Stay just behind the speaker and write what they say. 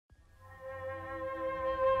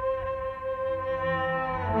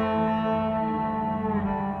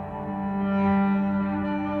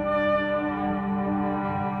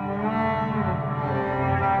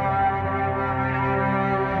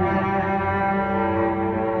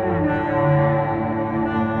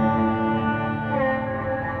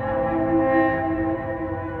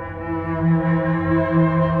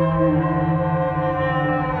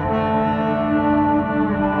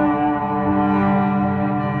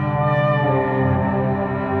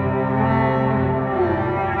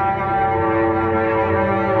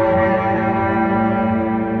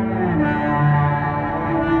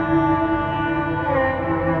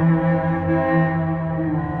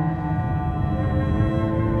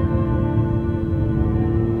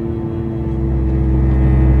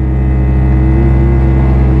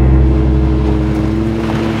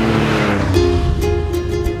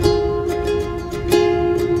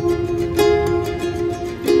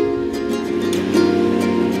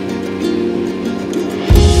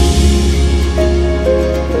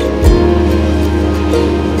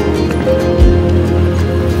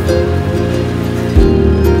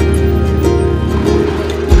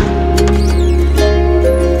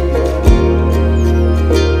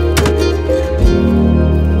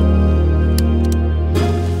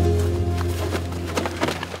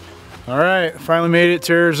finally made it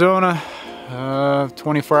to Arizona.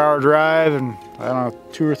 24-hour drive, and I don't know,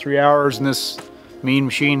 2 or 3 hours in this mean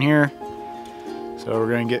machine here. So we're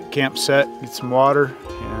gonna get camp set, get some water,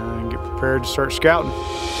 and get prepared to start scouting.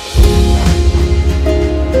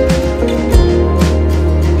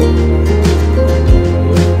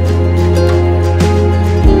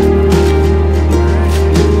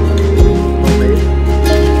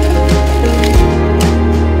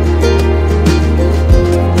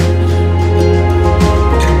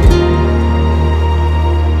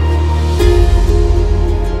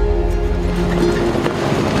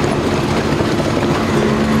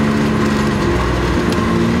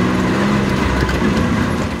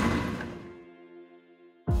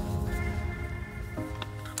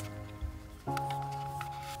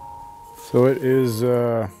 So it is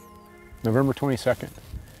November 22nd,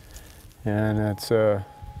 and it's 4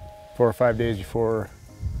 or 5 days before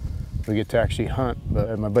we get to actually hunt.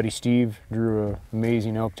 But my buddy Steve drew an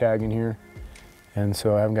amazing elk tag in here, and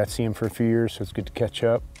so I haven't got to see him for a few years, so it's good to catch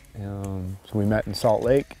up. So we met in Salt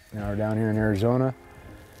Lake, now we're down here in Arizona.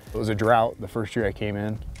 It was a drought the first year I came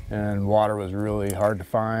in, and water was really hard to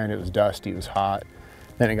find. It was dusty, it was hot.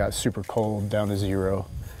 Then it got super cold, down to 0.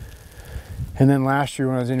 And then last year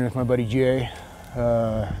when I was in here with my buddy Jay,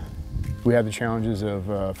 we had the challenges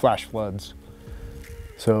of flash floods.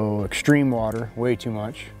 So extreme water, way too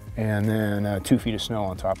much, and then 2 feet of snow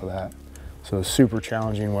on top of that. So super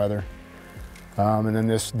challenging weather. And then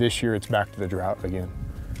this year it's back to the drought again.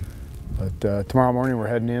 But tomorrow morning we're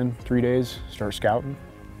heading in, 3 days, start scouting,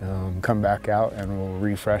 come back out and we'll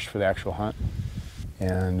refresh for the actual hunt.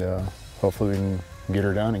 And hopefully we can get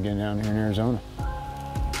her done and get down here in Arizona.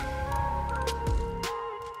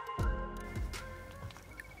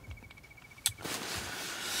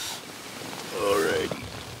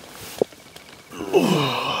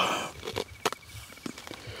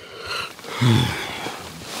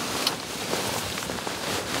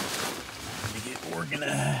 Get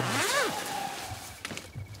organized.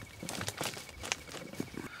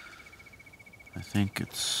 I think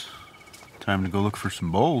it's time to go look for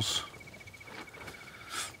some bowls.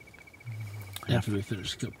 After we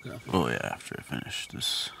finish the cup of coffee. Oh yeah, after I finish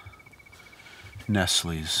this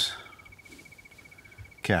Nestle's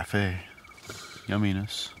Cafe.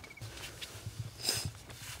 Yumminess.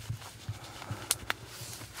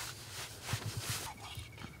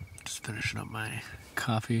 Just finishing up my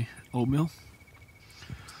coffee oatmeal.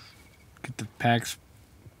 Get the packs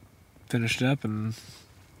finished up and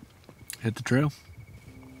hit the trail.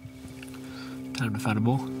 Time to find a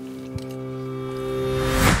bowl.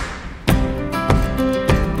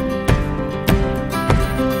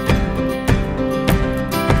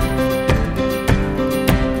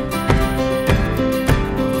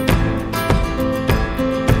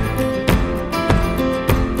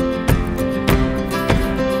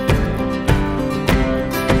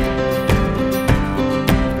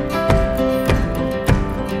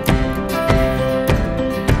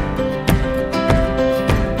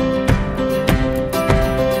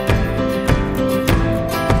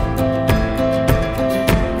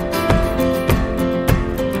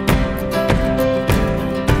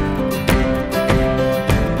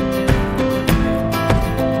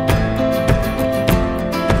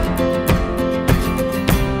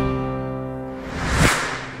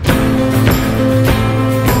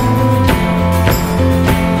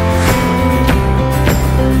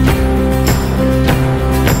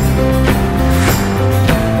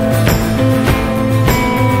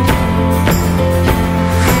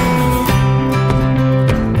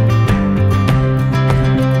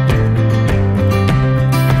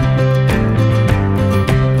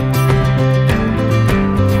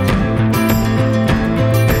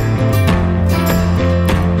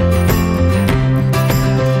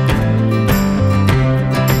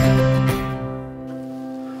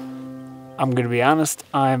 I'm gonna be honest,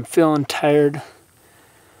 I'm feeling tired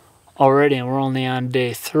already, and we're only on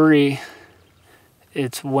day 3.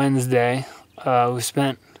 It's Wednesday. We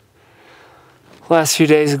spent the last few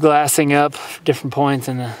days glassing up different points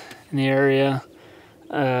in the area.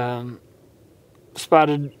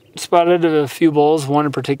 Spotted a few bulls, one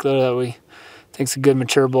in particular that we think's a good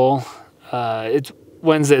mature bull. It's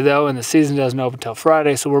Wednesday though, and the season doesn't open until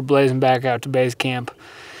Friday, so we're blazing back out to base camp.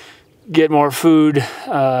 Get more food,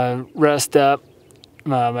 rest up.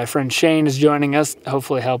 My friend Shane is joining us,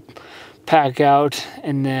 hopefully help pack out,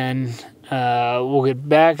 and then we'll get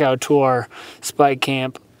back out to our spike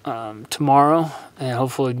camp tomorrow and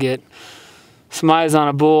hopefully get some eyes on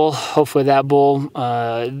a bull, hopefully that bull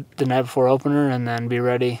the night before opener, and then be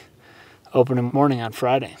ready opening morning on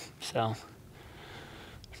Friday. So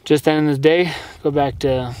just ending this day, go back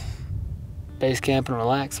to base camp and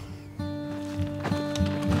relax.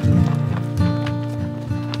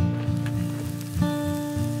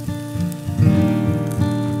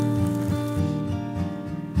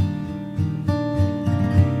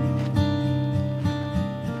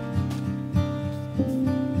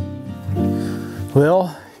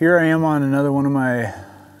 Well, here I am on another one of my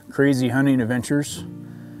crazy hunting adventures.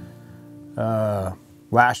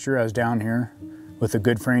 Last year I was down here with a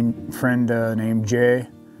good friend named Jay,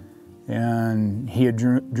 and he had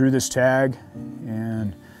drew this tag,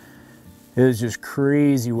 and it was just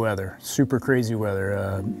crazy weather, super crazy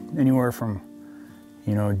weather. Anywhere from,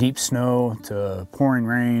 you know, deep snow to pouring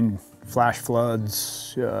rain, flash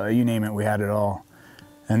floods, you name it, we had it all.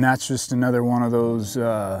 And that's just another one of those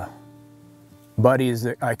buddies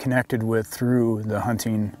that I connected with through the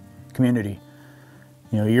hunting community.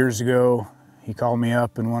 You know, years ago, he called me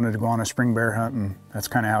up and wanted to go on a spring bear hunt, and that's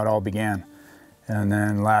kind of how it all began. And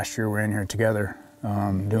then last year we're in here together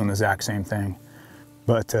doing the exact same thing.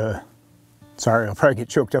 But sorry, I'll probably get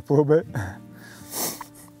choked up a little bit.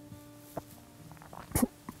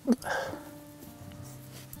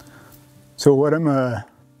 So what I'm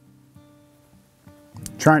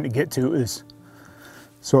trying to get to is,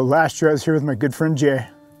 so last year I was here with my good friend Jay,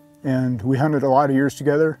 and we hunted a lot of years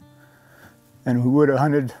together, and we would have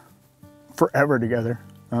hunted forever together.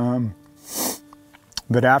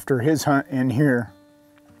 But after his hunt in here,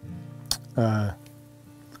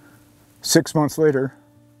 6 months later,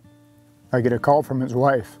 I get a call from his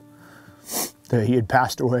wife that he had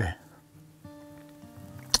passed away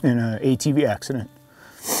in an ATV accident.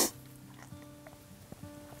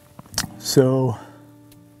 So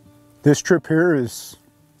this trip here is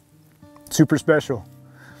super special.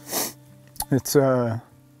 It's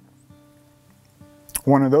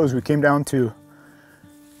one of those we came down to,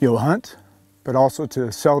 you know, hunt, but also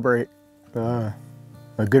to celebrate a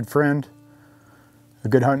good friend, a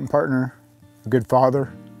good hunting partner, a good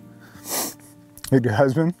father, a good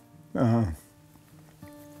husband.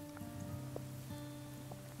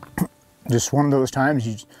 Just one of those times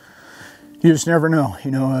you just never know.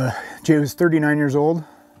 You know, Jay was 39 years old,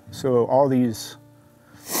 so all these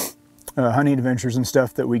hunting adventures and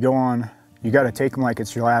stuff that we go on, you got to take them like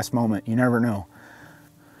it's your last moment. You never know.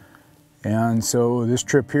 And so this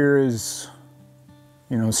trip here is,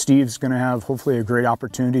 you know, Steve's going to have hopefully a great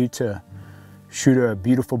opportunity to shoot a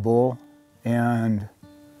beautiful bull, and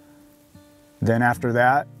then after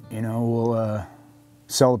that, you know, we'll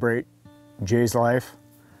celebrate Jay's life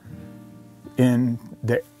in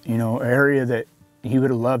the, you know, area that he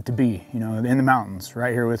would have loved to be, you know, in the mountains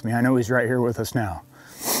right here with me. I know he's right here with us now.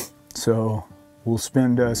 So we'll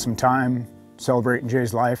spend some time celebrating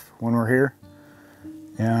Jay's life when we're here,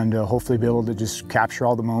 and hopefully be able to just capture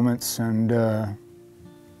all the moments. And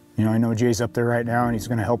you know, I know Jay's up there right now, and he's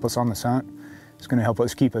going to help us on this hunt. He's going to help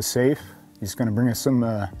us keep us safe. He's going to bring us some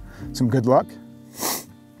good luck.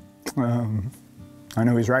 I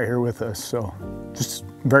know he's right here with us, so just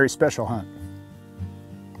a very special hunt.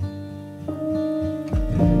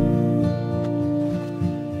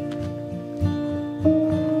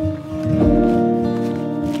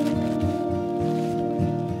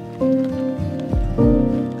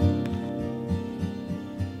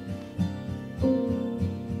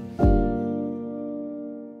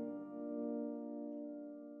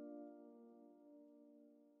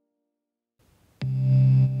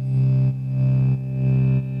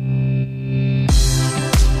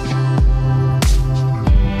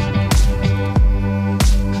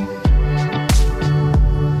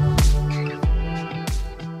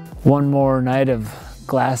 One more night of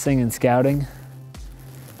glassing and scouting.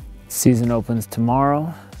 Season opens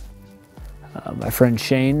tomorrow. My friend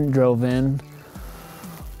Shane drove in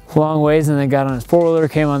a long ways and then got on his four-wheeler,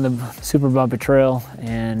 came on the super bumpy trail,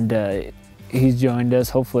 and he's joined us,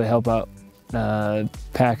 hopefully help out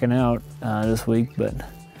packing out this week. But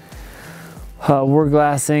we're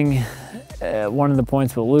glassing one of the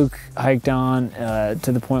points that Luke hiked on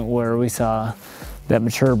to the point where we saw that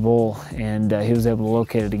mature bull, and he was able to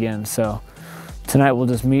locate it again. So tonight we'll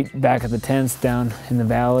just meet back at the tents down in the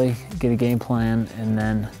valley, get a game plan, and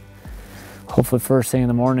then hopefully first thing in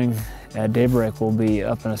the morning at daybreak we'll be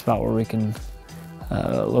up in a spot where we can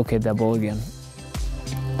locate that bull again.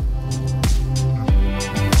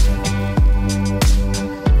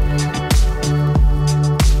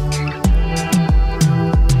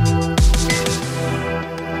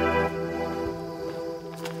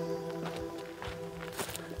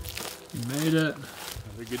 Made it.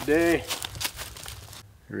 Have a good day.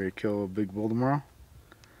 You ready to kill a big bull tomorrow?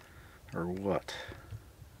 Or what?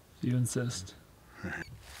 You insist.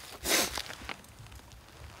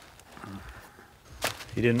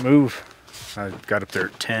 He didn't move. I got up there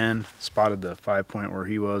at 10, spotted the 5 point where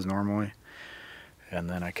he was normally, and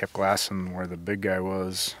then I kept glassing where the big guy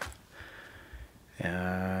was,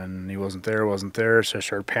 and he wasn't there, so I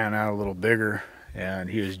started panning out a little bigger, and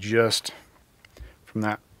he was just from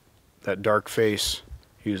that dark face,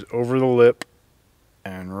 he was over the lip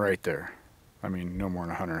and right there. I mean, no more than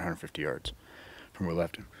 100, 150 yards from where we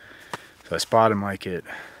left him. So I spotted him like at,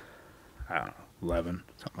 I don't know, 11,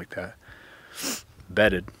 something like that.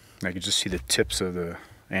 Bedded. I could just see the tips of the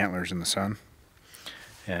antlers in the sun.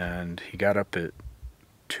 And he got up at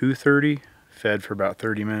 2:30, fed for about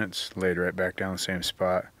 30 minutes, laid right back down the same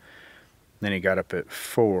spot. Then he got up at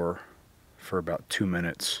 4 for about 2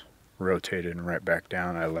 minutes, rotated and right back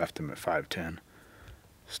down. I left him at 5:10,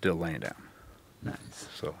 still laying down. Nice.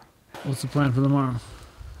 So, what's the plan for tomorrow?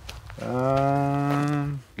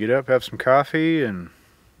 Get up, have some coffee, and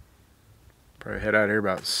probably head out here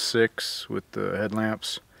about 6 with the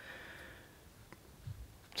headlamps.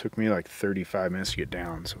 Took me like 35 minutes to get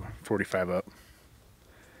down, so 45 up.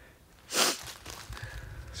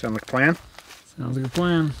 Sound like a plan? Sounds like a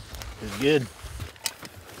plan. It's good.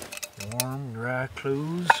 Warm, dry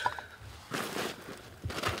clothes.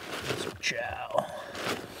 Some chow.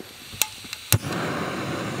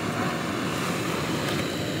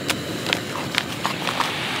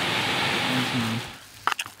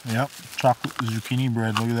 Yep, chocolate zucchini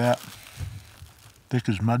bread, look at that. Thick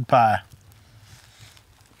as mud pie.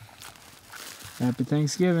 Happy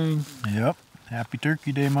Thanksgiving. Yep, happy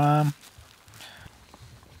Turkey Day, Mom.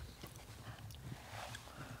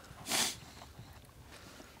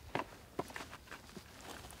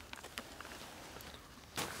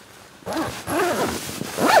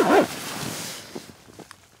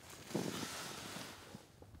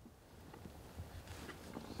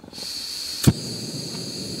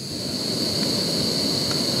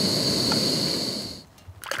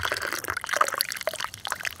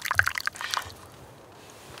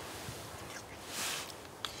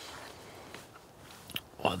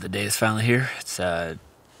 Well, the day is finally here. It's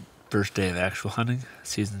first day of actual hunting.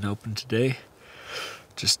 Season open today.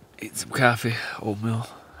 Just ate some coffee, oatmeal,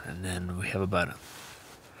 and then we have about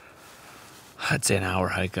I'd say an hour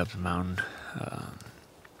hike up the mountain.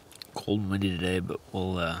 Cold and windy today, but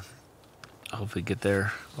we'll hopefully get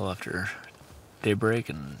there well after daybreak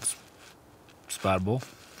and spot a bull.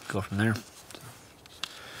 Go from there.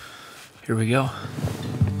 Here we go.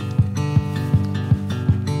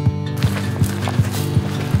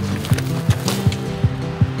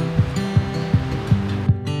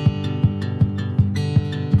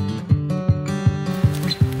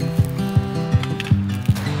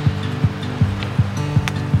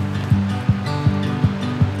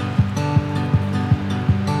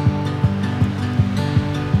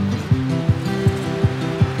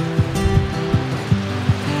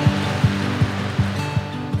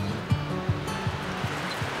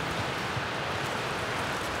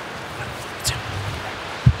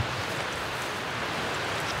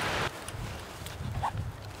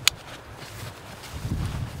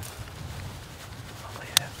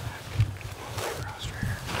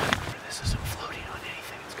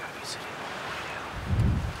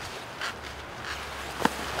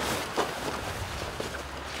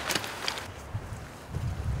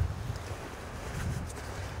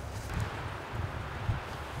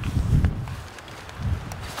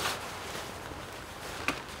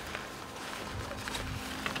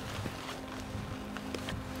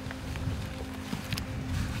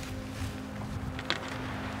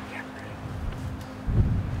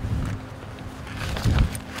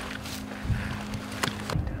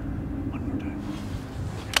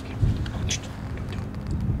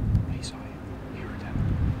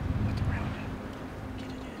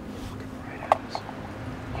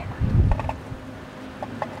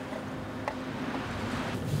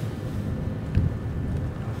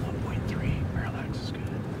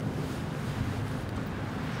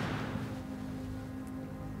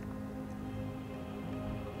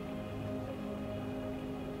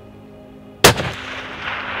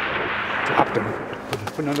 Dropped him.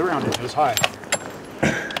 Put another round into his high.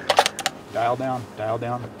 Dial down, dial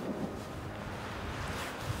down.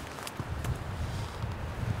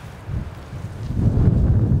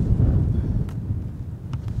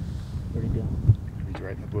 Where'd he go? He's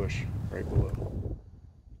right in the bush, right below.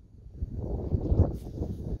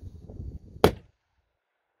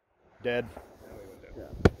 Dead.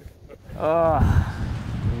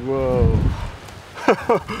 Whoa.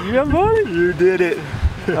 You got money? You did it.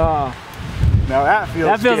 Oh. Now that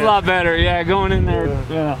feels a lot better. Yeah, going in there.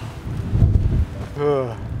 Yeah.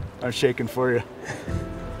 I'm shaking for you.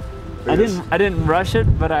 I didn't rush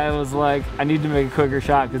it, but I was like, I need to make a quicker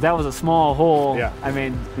shot because that was a small hole. Yeah. I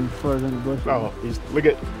mean, further than the bush. Oh, look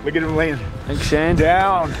at him laying. Thanks, Shane.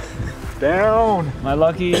 Down. My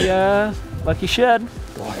lucky shed. Lucky shed.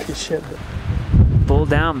 Bull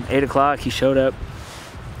down, 8 o'clock. He showed up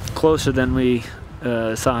closer than we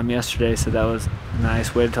saw him yesterday, so that was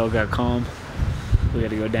nice. Waited till it got calm. We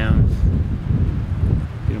had to go down,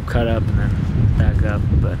 get him cut up, and then back up.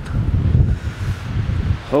 But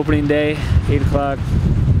opening day, 8 o'clock.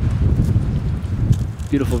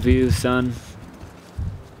 Beautiful view, sun.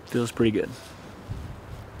 Feels pretty good.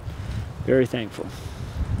 Very thankful.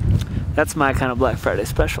 That's my kind of Black Friday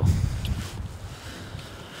special.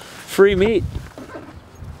 Free meat.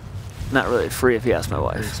 Not really free if you ask my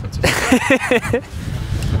wife.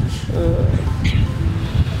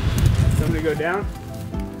 Somebody go down?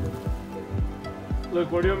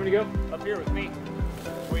 Luke, where do you want me to go? Up here with me.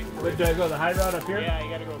 Wait, Wait, do I go the high route up here? yeah, you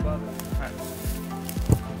gotta go above it. All right.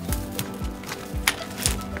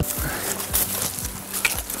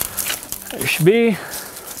 There should be.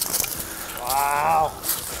 Wow.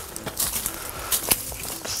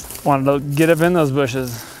 Wanted to get up in those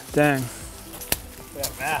bushes. Dang.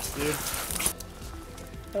 That mass, dude.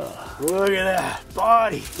 Look at that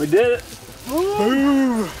body. We did it.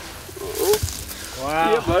 Boom.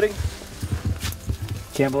 Wow. Yeah, buddy.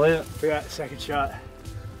 Can't believe it. We got a second shot.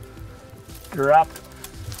 Dropped.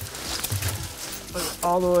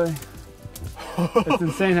 All the way. It's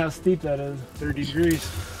insane how steep that is. 30 degrees.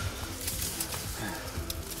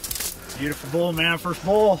 Beautiful bull, man. First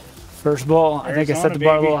bull. First bull. I think I set Arizona, the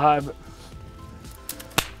bar a baby. little high, but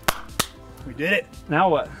We did it. now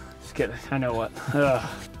what? Just kidding. I know what.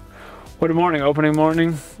 What a morning. Opening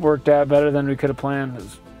morning. Worked out better than we could have planned. It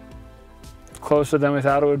was closer than we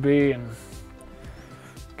thought it would be, and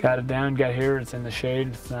got it down, got here. It's in the shade.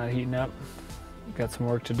 It's not heating up. Got some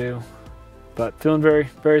work to do, but feeling very,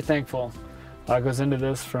 very thankful. A lot goes into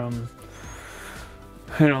this, from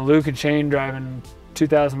Luke and Shane driving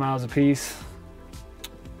 2,000 miles apiece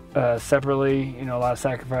separately. A lot of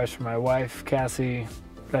sacrifice for my wife, Cassie,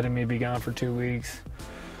 letting me be gone for 2 weeks.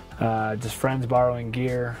 Just friends borrowing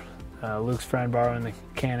gear. Luke's friend borrowing the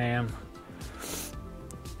Can-Am.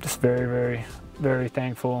 Just very, very, very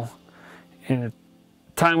thankful. In a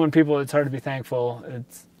time when it's hard to be thankful,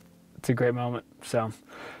 it's a great moment. So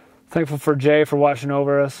thankful for Jay for watching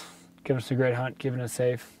over us, giving us a great hunt, keeping us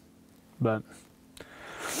safe. But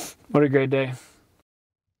what a great day.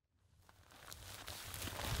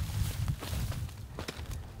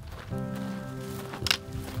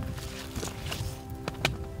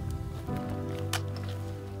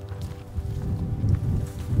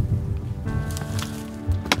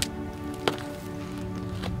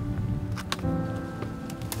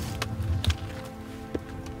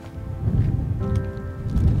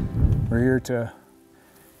 We're here to,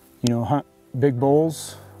 hunt big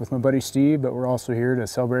bulls with my buddy Steve, but we're also here to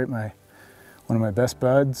celebrate one of my best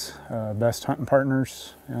buds, best hunting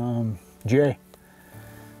partners, Jay.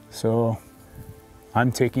 So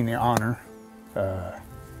I'm taking the honor.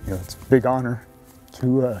 It's a big honor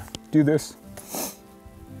to do this.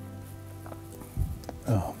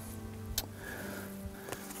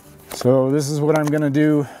 So this is what I'm gonna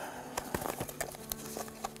do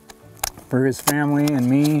for his family and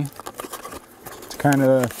me, to kind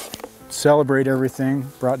of celebrate everything.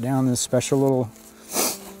 Brought down this special little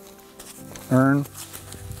urn.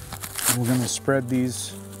 We're gonna spread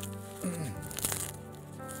these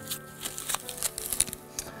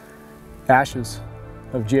ashes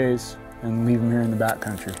of Jay's and leave them here in the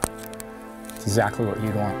backcountry. It's exactly what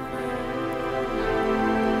you'd want.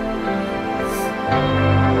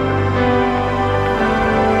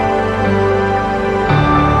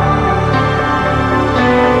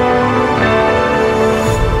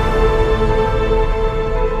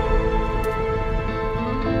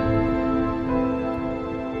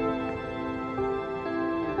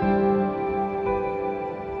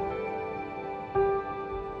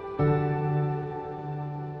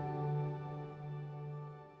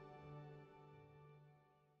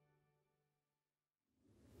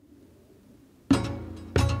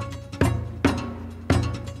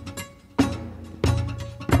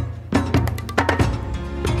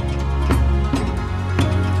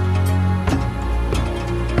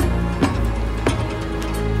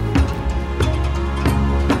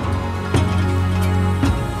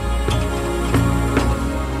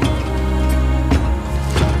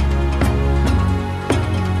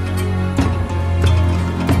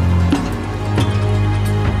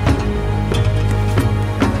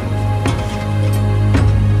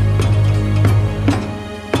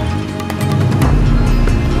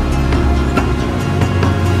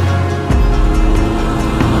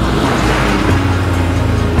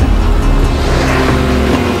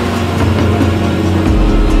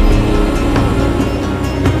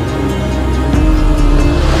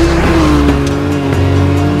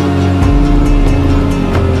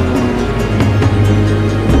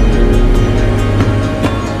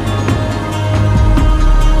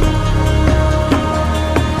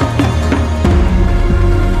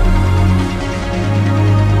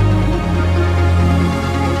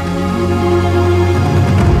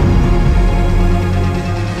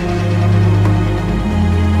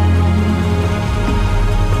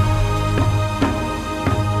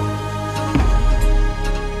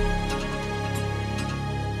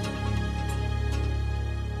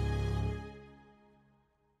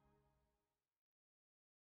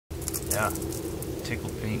 Yeah,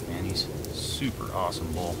 tickled pink, man. He's super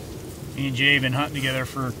awesome bull. Me and Jay have been hunting together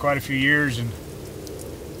for quite a few years, and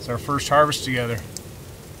it's our first harvest together.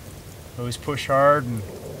 We always push hard, and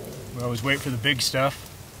we always wait for the big stuff.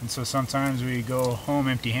 And so sometimes we go home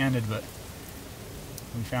empty-handed, but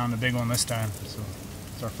we found a big one this time. So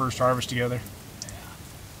it's our first harvest together. Yeah.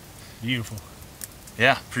 Beautiful.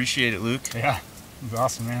 Yeah, appreciate it, Luke. Yeah, it was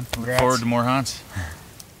awesome, man. Look Congrats. forward to more hunts.